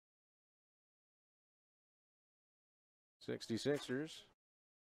66ers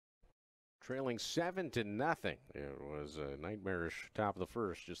trailing 7-0. It was a nightmarish top of the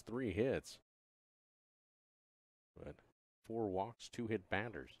first, just 3 hits. But 4 walks, 2 hit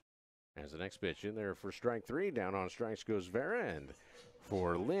batters. As the next pitch in there for strike 3, down on strikes goes Vera, and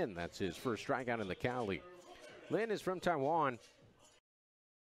for Lin, that's his first strikeout in the Cal League. Lin is from Taiwan.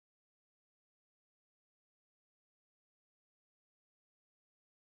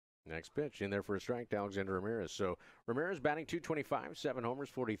 Next pitch in there for a strike to Alexander Ramirez. So Ramirez batting .225, 7 homers,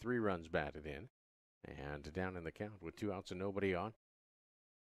 43 runs batted in. And down in the count with 2 outs and nobody on.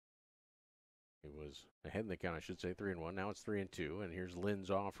 It was ahead in the count, I should say, 3-1. Now it's 3-2, and here's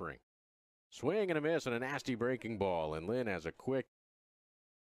Lin's offering. Swing and a miss and a nasty breaking ball, and Lin has a quick.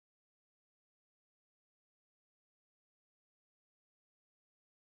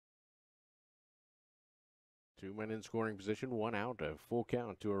 Two men in scoring position, 1 out, a full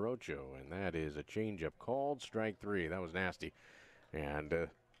count to Orocho, and that is a changeup called strike 3. That was nasty. And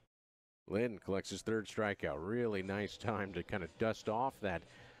Lin collects his 3rd strikeout. Really nice time to kind of dust off that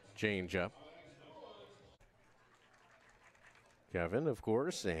changeup. Kevin, of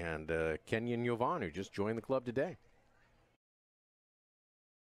course, and Kenyon Yovan, who just joined the club today.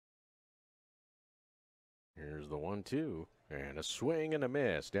 Here's the 1-2, and a swing and a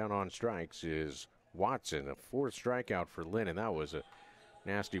miss. Down on strikes is Watson, a 4th strikeout for Lin, and that was a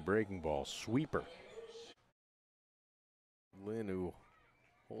nasty breaking ball sweeper. Lin, who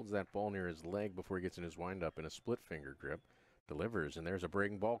holds that ball near his leg before he gets in his windup in a split finger grip, delivers, and there's a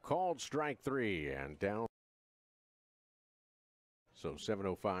breaking ball called strike 3, and down. So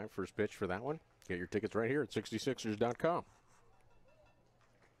 7:05 first pitch for that one. Get your tickets right here at 66ers.com.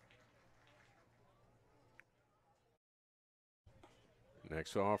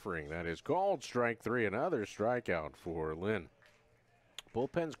 Next offering, that is called strike 3, another strikeout for Lin.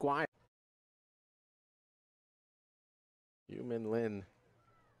 Bullpen's quiet. Min Lin.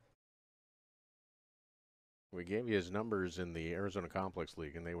 We gave you his numbers in the Arizona Complex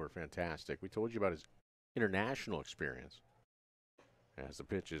League, and they were fantastic. We told you about his international experience. As the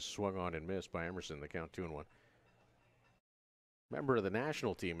pitch is swung on and missed by Emerson, the count 2-1. Member of the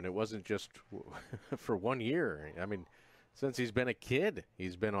national team, and it wasn't just for 1 year. I mean, since he's been a kid,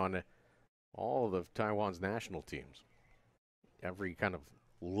 he's been on all of Taiwan's national teams. Every kind of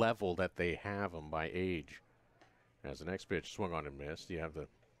level that they have them by age. As the next pitch swung on and missed, you have the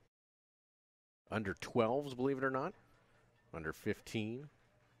under 12s, believe it or not, under 15.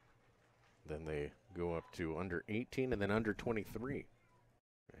 Then they go up to under 18 and then under 23.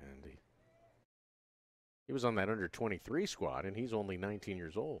 And he was on that under 23 squad, and he's only 19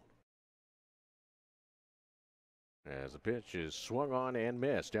 years old. As the pitch is swung on and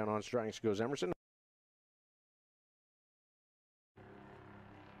missed. Down on strikes goes Emerson.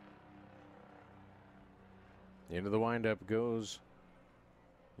 Into the windup goes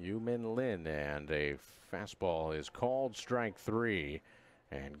Min Lin, and a fastball is called strike 3.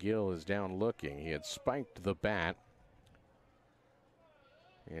 And Gill is down looking. He had spiked the bat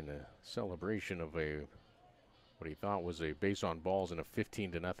in a celebration of what he thought was a base on balls in a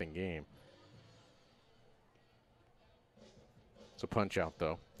 15-0 game. It's a punch out,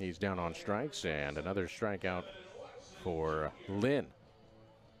 though. He's down on strikes, and another strikeout for Lin.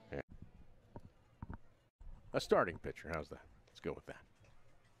 And a starting pitcher. How's that? Let's go with that.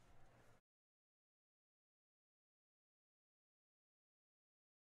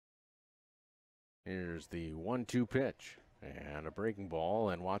 Here's the 1-2 pitch, and a breaking ball,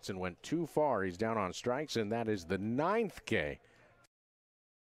 and Watson went too far. He's down on strikes, and that is the 9th K